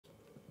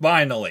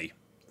Finally.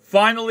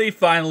 Finally.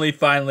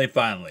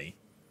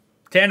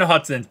 Tanner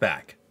Hudson's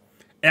back.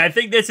 And I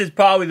think this is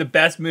probably the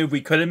best move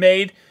we could have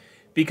made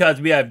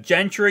because we have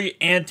Gentry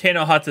and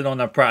Tanner Hudson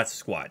on our practice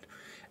squad.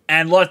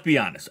 And let's be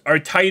honest, our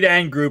tight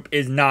end group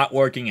is not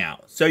working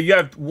out. So you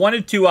have one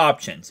of two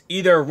options.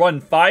 Either run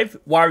 5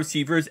 wide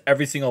receivers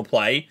every single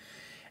play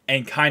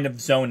and kind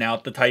of zone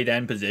out the tight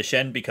end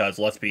position because,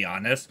 let's be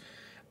honest,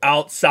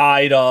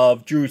 outside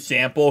of Drew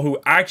Sample, who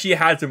actually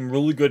had some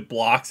really good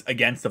blocks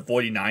against the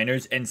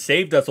 49ers and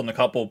saved us on a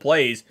couple of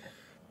plays,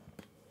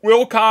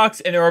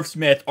 Wilcox and Irv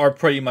Smith are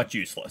pretty much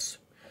useless.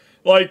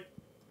 Like,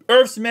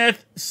 Irv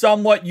Smith,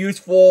 somewhat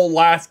useful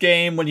last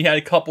game when he had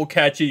a couple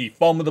catches, he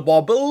fumbled the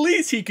ball, but at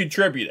least he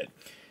contributed.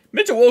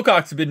 Mitchell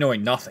Wilcox has been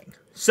doing nothing.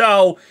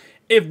 So,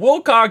 if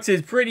Wilcox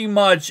is pretty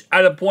much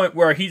at a point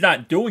where he's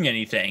not doing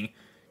anything,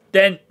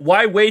 then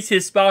why waste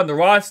his spot on the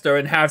roster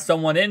and have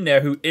someone in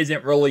there who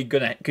isn't really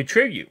going to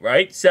contribute,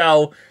 right?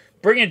 So,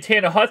 bringing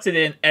Tanner Hudson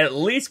in at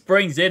least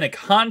brings in a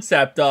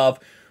concept of,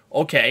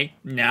 okay,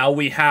 now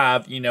we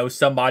have,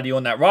 somebody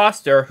on that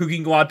roster who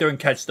can go out there and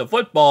catch the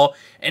football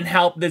and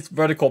help this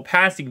vertical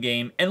passing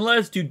game and let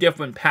us do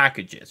different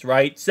packages,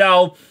 right?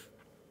 So,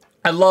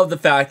 I love the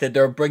fact that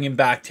they're bringing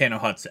back Tanner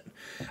Hudson.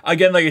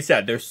 Again, like I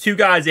said, there's 2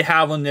 guys they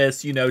have on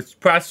this,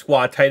 press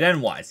squad tight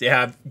end-wise. They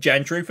have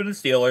Gentry for the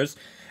Steelers,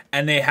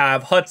 and they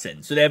have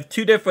Hudson. So they have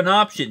 2 different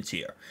options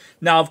here.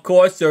 Now, of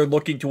course, they're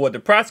looking toward the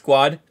press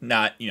squad,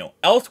 not,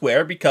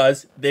 elsewhere,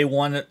 because they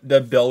want the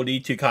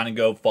ability to kind of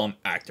go from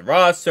active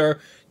roster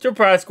to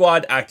press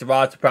squad, active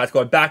roster, press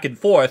squad, back and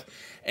forth,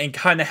 and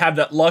kind of have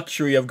that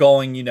luxury of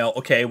going,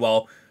 okay,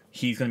 well,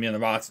 he's going to be on the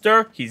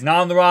roster, he's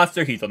not on the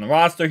roster, he's on the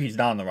roster, he's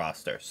not on the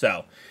roster.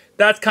 So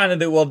that's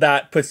kind of what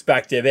that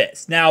perspective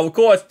is. Now, of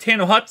course,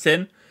 Tanner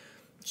Hudson,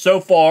 so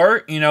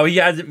far, he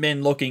hasn't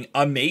been looking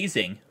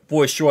amazing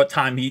for a short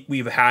time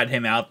we've had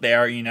him out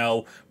there,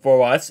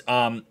 for us.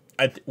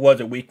 Was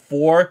it week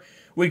 4?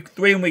 Week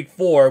 3 and week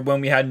 4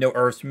 when we had no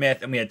Irv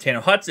Smith and we had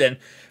Tanner Hudson.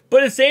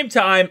 But at the same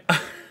time,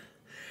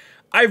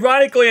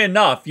 ironically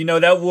enough,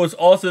 that was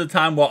also the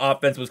time where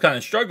offense was kind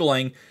of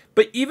struggling.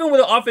 But even with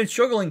the offense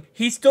struggling,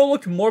 he still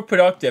looked more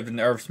productive than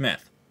Irv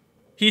Smith.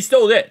 He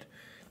still did.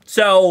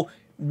 So,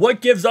 what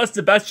gives us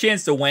the best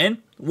chance to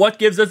win? What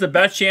gives us the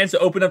best chance to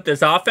open up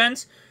this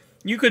offense?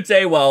 You could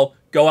say, well,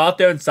 go out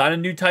there and sign a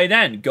new tight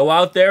end. Go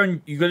out there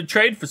and you're going to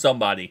trade for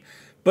somebody.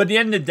 But at the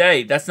end of the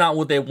day, that's not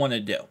what they want to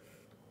do.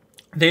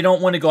 They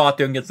don't want to go out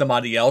there and get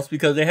somebody else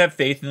because they have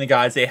faith in the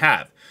guys they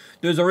have.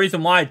 There's a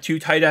reason why 2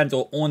 tight ends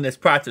are on this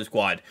practice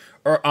squad.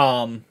 Or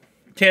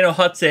Tanner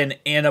Hudson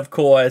and, of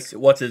course,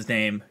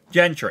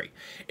 Gentry.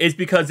 Is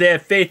because they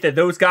have faith that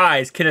those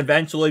guys can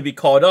eventually be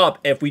called up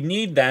if we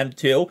need them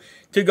to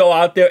go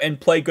out there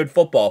and play good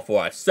football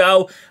for us.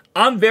 So,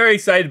 I'm very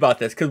excited about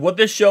this because what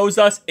this shows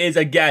us is,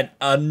 again,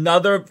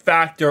 another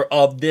factor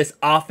of this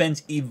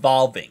offense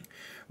evolving,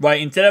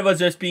 right? Instead of us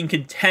just being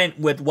content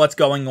with what's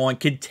going on,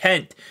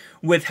 content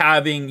with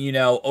having,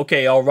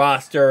 okay, our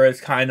roster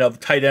is kind of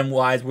tight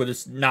end-wise, we're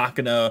just not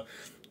going to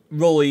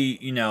really,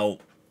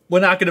 we're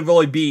not going to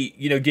really be,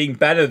 getting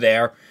better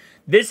there.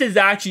 This is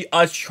actually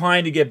us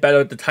trying to get better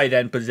at the tight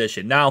end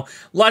position. Now,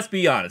 let's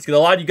be honest, because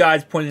a lot of you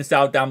guys pointed this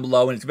out down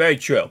below, and it's very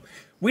true.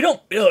 We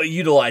don't really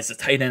utilize the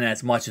tight end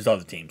as much as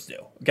other teams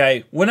do,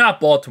 okay? We're not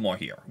Baltimore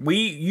here. We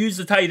use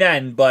the tight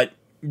end, but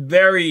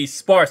very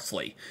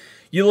sparsely.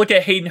 You look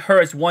at Hayden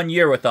Hurst 1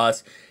 year with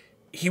us,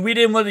 we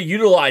didn't really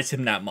utilize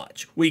him that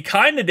much. We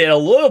kind of did a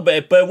little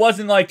bit, but it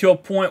wasn't like to a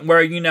point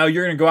where, you're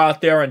going to go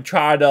out there and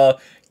try to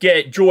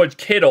get George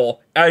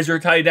Kittle as your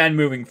tight end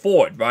moving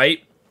forward,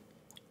 right?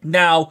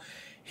 Now,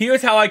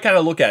 here's how I kind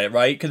of look at it,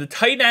 right? Because the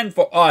tight end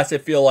for us, I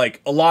feel like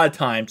a lot of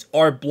times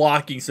are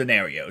blocking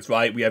scenarios,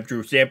 right? We have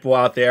Drew Sample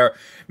out there,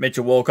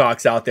 Mitchell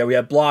Wilcox out there. We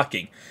have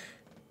blocking.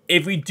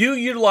 If we do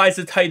utilize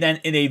the tight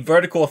end in a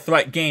vertical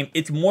threat game,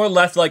 it's more or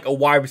less like a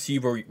wide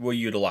receiver we're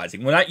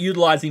utilizing. We're not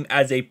utilizing him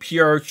as a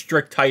pure,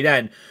 strict tight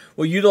end.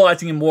 We're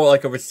utilizing him more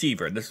like a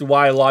receiver. This is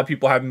why a lot of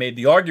people have made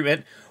the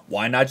argument,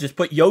 why not just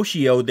put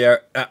Yoshio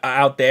there,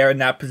 out there in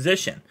that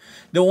position?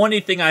 The only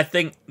thing I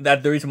think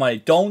that the reason why they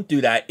don't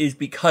do that is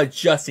because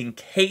just in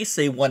case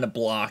they want to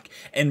block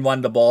and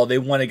run the ball, they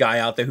want a guy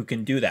out there who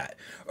can do that.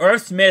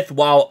 Irv Smith,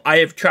 while I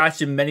have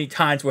trashed him many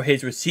times for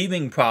his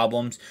receiving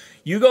problems,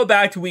 you go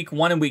back to week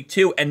 1 and week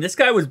 2, and this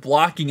guy was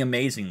blocking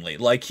amazingly.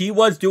 Like, he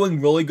was doing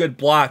really good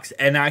blocks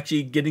and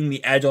actually getting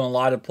the edge on a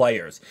lot of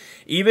players.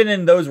 Even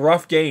in those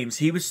rough games,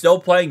 he was still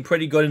playing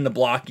pretty good in the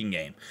blocking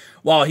game.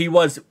 While he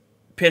was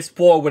piss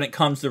poor when it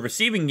comes to the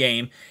receiving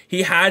game,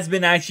 he has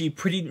been actually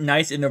pretty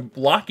nice in the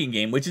blocking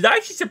game, which is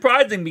actually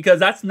surprising because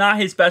that's not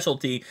his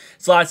specialty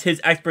 /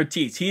 his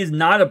expertise. He is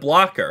not a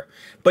blocker,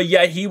 but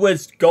yet he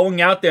was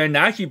going out there and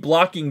actually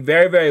blocking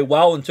very, very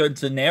well in certain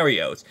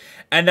scenarios.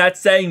 And that's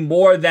saying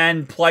more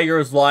than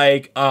players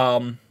like,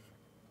 actually,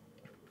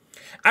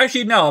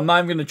 no, I'm not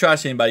even going to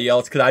trash anybody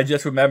else because I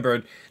just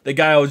remembered the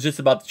guy I was just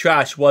about to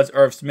trash was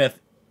Irv Smith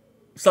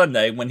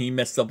Sunday when he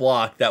missed the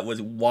block that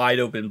was wide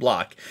open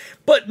block.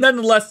 But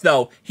nonetheless,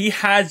 though, he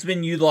has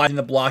been utilizing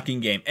the blocking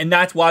game. And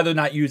that's why they're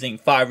not using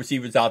 5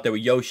 receivers out there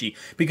with Yoshi.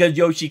 Because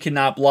Yoshi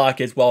cannot block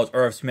as well as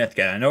Irv Smith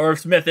can. I know Irv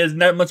Smith isn't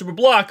that much of a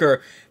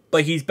blocker,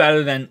 but he's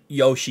better than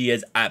Yoshi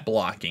is at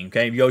blocking,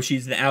 okay?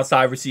 Yoshi's an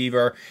outside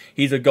receiver.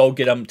 He's a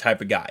go-get-him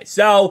type of guy.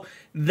 So,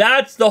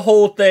 that's the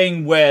whole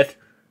thing with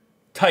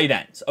tight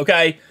ends,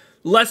 okay?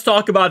 Let's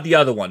talk about the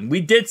other one. We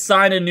did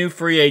sign a new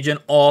free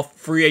agent off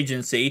free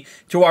agency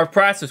to our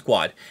practice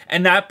squad.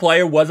 And that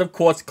player was, of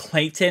course,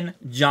 Clayton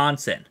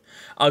Johnson.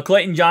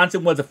 Clayton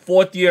Johnson was a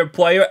fourth-year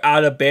player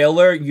out of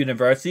Baylor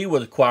University,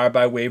 was acquired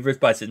by waivers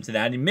by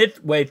Cincinnati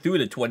midway through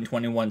the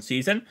 2021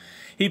 season.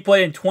 He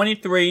played in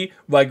 23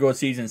 regular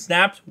season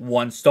snaps,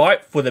 1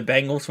 start for the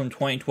Bengals from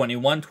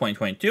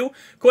 2021-2022,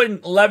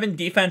 including 11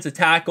 defensive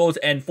tackles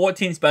and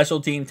 14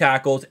 special team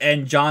tackles,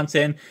 and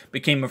Johnson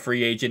became a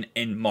free agent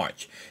in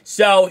March.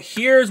 So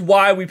here's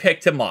why we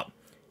picked him up.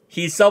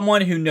 He's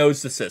someone who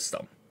knows the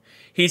system.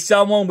 He's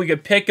someone we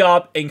could pick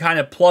up and kind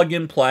of plug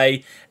and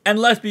play. And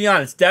let's be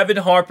honest, Devin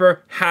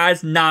Harper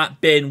has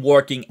not been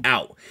working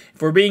out.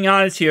 If we're being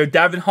honest here,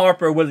 Devin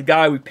Harper was a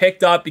guy we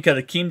picked up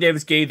because Akeem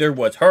Davis-Gaither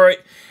was hurt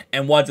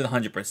and wasn't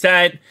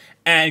 100%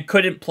 and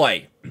couldn't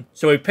play.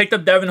 So we picked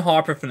up Devin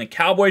Harper from the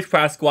Cowboys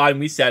practice squad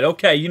and we said,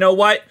 okay, you know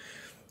what?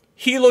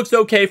 He looks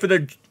okay for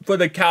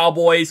the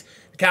Cowboys.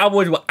 The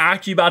Cowboys were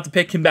actually about to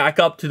pick him back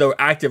up to the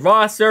active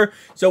roster.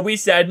 So we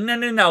said,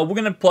 no, we're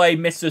going to play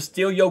Mr.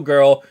 Steal Your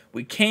Girl.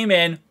 We came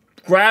in,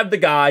 grabbed the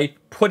guy,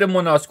 put him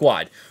on our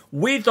squad.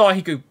 We thought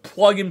he could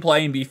plug and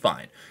play and be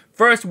fine.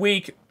 First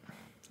week,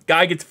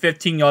 guy gets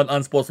 15-yard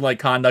unsportsmanlike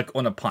conduct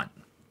on a punt.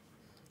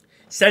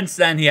 Since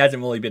then, he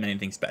hasn't really been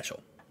anything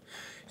special.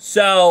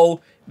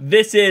 So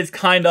this is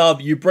kind of,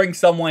 you bring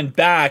someone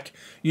back,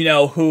 you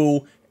know,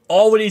 who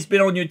already's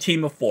been on your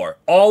team before,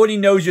 already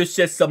knows your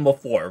system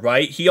before,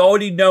 right? He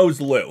already knows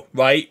Lou,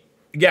 right?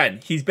 Again,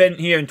 he's been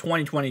here in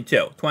 2022,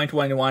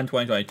 2021,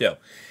 2022.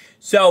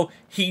 So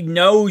he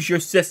knows your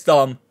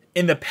system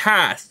in the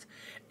past,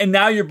 and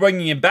now you're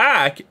bringing him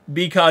back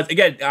because,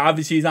 again,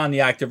 obviously he's on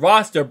the active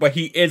roster, but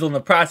he is on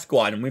the practice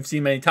squad, and we've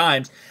seen many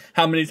times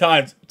how many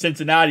times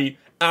Cincinnati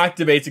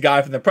activates a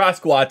guy from the practice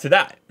squad to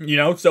that, you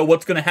know? So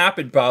what's going to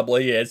happen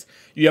probably is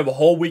you have a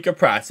whole week of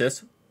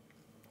practice.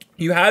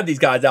 You have these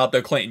guys out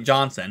there, Clayton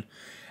Johnson,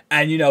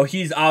 and, you know,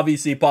 he's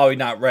obviously probably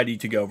not ready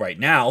to go right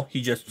now.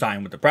 He just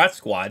signed with the practice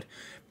squad.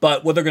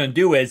 But what they're going to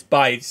do is,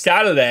 by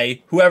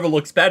Saturday, whoever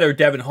looks better,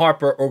 Devin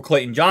Harper or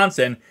Clayton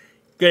Johnson,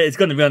 is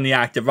going to be on the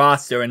active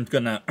roster and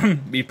going to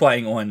be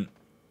playing on,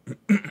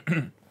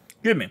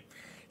 excuse me,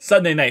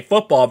 Sunday Night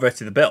Football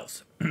versus the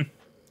Bills.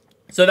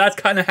 So that's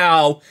kind of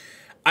how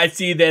I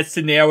see this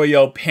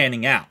scenario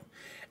panning out.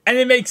 And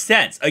it makes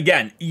sense.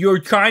 Again, you're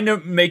trying to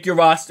make your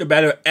roster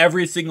better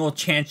every single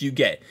chance you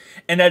get.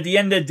 And at the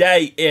end of the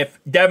day, if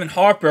Devin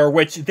Harper,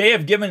 which they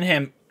have given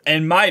him,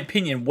 in my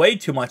opinion, way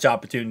too much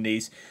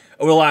opportunities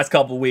over the last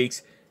couple of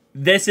weeks,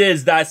 this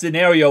is that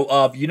scenario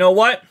of, you know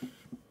what?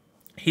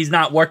 He's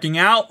not working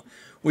out.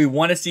 We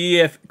want to see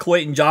if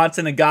Clayton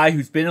Johnson, a guy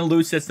who's been in a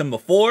loose system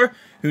before,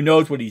 who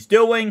knows what he's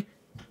doing,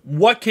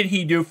 what can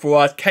he do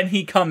for us? Can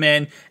he come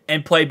in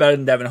and play better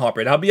than Devin Harper?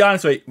 And I'll be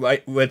honest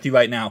with you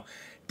right now.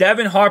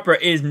 Devin Harper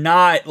is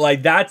not,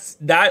 like,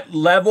 that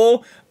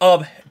level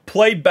of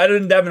play better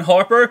than Devin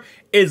Harper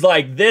is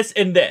like this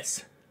and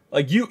this.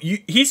 Like,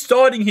 he's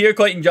starting here,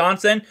 Clayton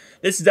Johnson.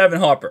 This is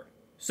Devin Harper.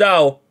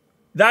 So,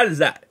 that is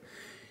that.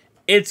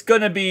 It's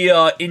going to be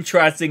an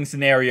interesting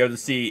scenario to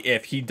see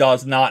if he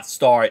does not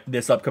start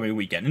this upcoming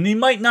weekend. And he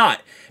might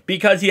not,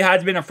 because he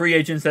has been a free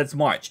agent since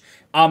March.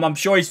 I'm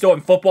sure he's still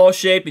in football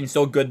shape and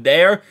still good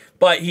there,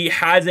 but he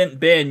hasn't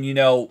been, you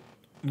know,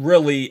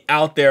 really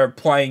out there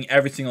playing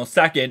every single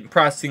second,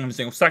 pressing every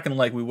single second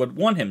like we would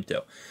want him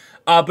to.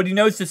 But he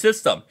knows the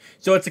system.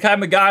 So it's the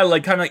kind of guy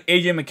like AJ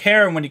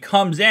McCarron, when he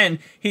comes in,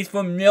 he's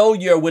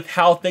familiar with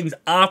how things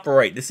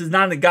operate. This is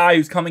not a guy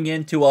who's coming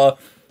into a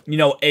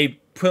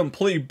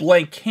completely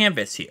blank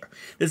canvas here.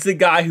 This is a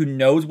guy who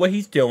knows what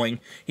he's doing,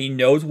 he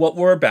knows what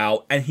we're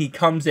about, and he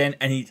comes in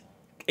and he's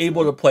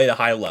able to play at a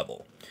high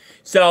level.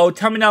 So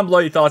tell me down below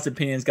your thoughts and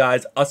opinions,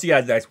 guys. I'll see you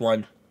guys next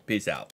one. Peace out.